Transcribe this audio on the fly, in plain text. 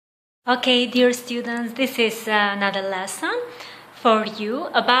Okay, dear students, this is another lesson for you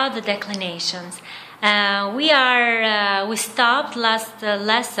about the declinations. We stopped last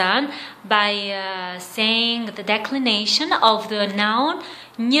lesson by saying the declination of the noun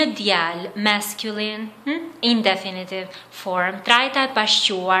një djalë, masculine, indefinitive form, trajta e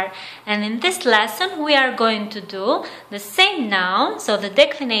pashquar. And in this lesson we are going to do the same noun, so the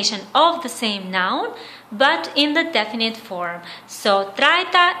declination of the same noun, but in the definite form. So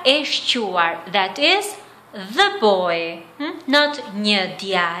trajta e shquar, that is the boy, not një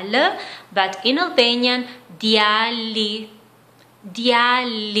djalë, but in Albanian djali,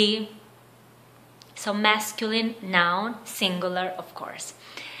 djali. So masculine noun, singular of course.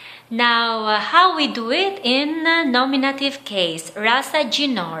 Now how we do it in nominative case, rasa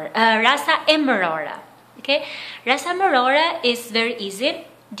gjinore, rasa emërore. Okay, rasa emërore is very easy,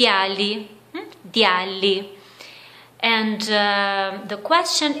 djali, djali. And the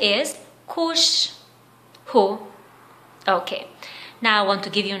question is kush, who. Okay, now I want to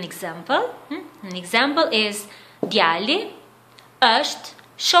give you an example. An example is djali është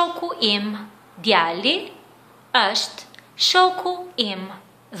shoku im. Djali është shoku im.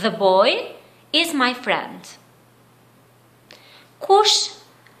 The boy is my friend. Kush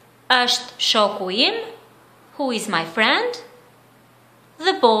është shoku im? Who is my friend?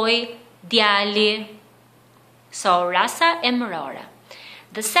 The boy, djali. So rasa emërore.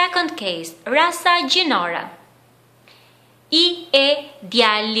 The second case, rasa gjinore. I e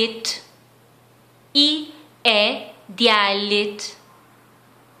djalit. I e djalit.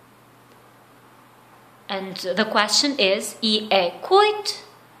 And the question is, I e kujt?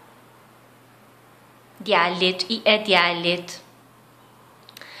 Djalit, I e djalit.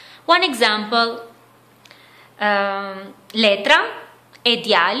 One example, letra e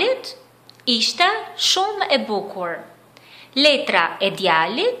djalit ishte shumë e bukur. Letra e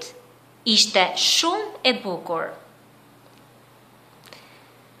djalit ishte shumë e bukur.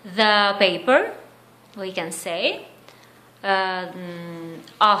 The paper, we can say,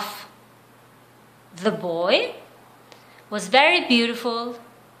 of the boy was very beautiful.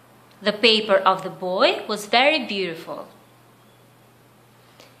 The paper of the boy was very beautiful.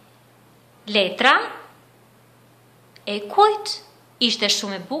 Letra e kujt ishte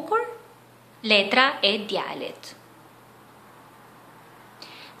shumë e bukur? Letra e djalit.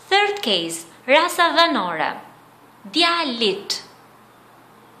 Third case, rasa dhanore. Djalit.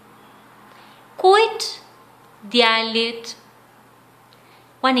 Kujt? Djalit.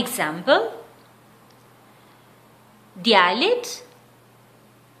 One example. Djalit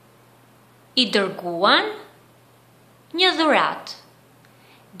I dërguan një dhurat.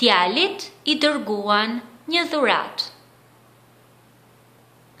 Djalit I dërguan një dhurat.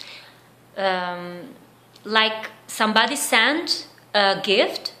 Like somebody sent a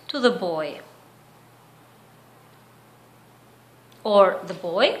gift to the boy. Or the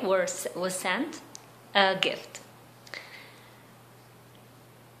boy was sent a gift.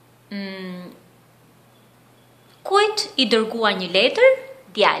 Kujt I dërgua një letër?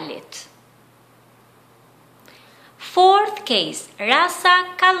 Djalit. Fourth case,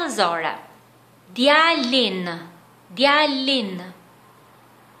 rasa kallëzore. Djalin, djalin.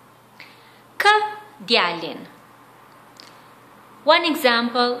 Kë djalin. One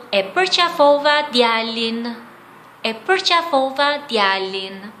example, e përqafova djalin. E përqafova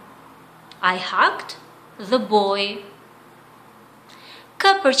djalin. I hugged the boy.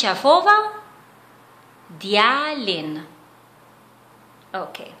 Kë përqafova? Djalin.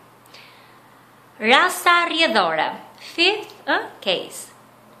 Okay. Rasa rrjedhore. Fifth case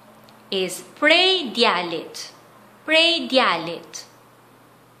is prej djalit. Prej djalit.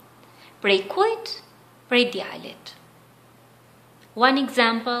 Prej kujt? Prej djalit. One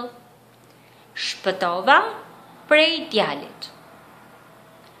example. Shpëtova prej djalit.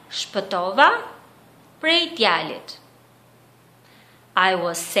 Shpëtova prej djalit. I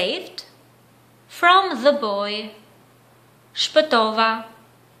was saved from the boy. Shpëtova.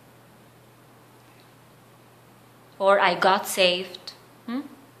 Or I got saved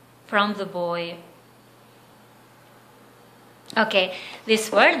from the boy. Okay,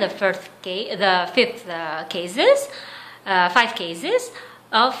 these were the fifth cases, 5 cases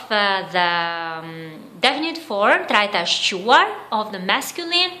of the definite form, trajta shquar, of the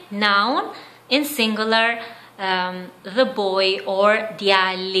masculine noun in singular, the boy or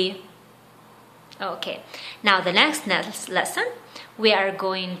djali. Okay, now the next lesson we are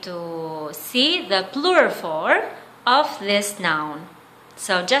going to see the plural form of this noun.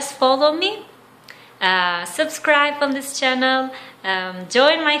 So just follow me, subscribe on this channel,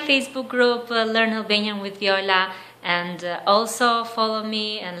 join my Facebook group, Learn Albanian with Viola, And also follow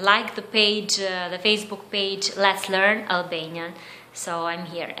me and like the page, the Facebook page, Let's Learn Albanian. So I'm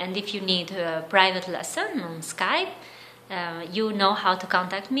here. And if you need a private lesson on Skype, you know how to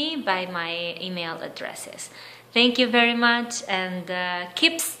contact me by my email addresses. Thank you very much, and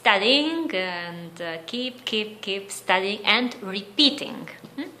keep studying, and keep studying and repeating.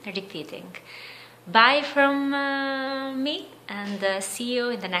 Repeating. Bye from me, and see you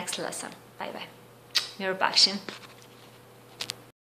in the next lesson. Bye bye. Mirë bashim.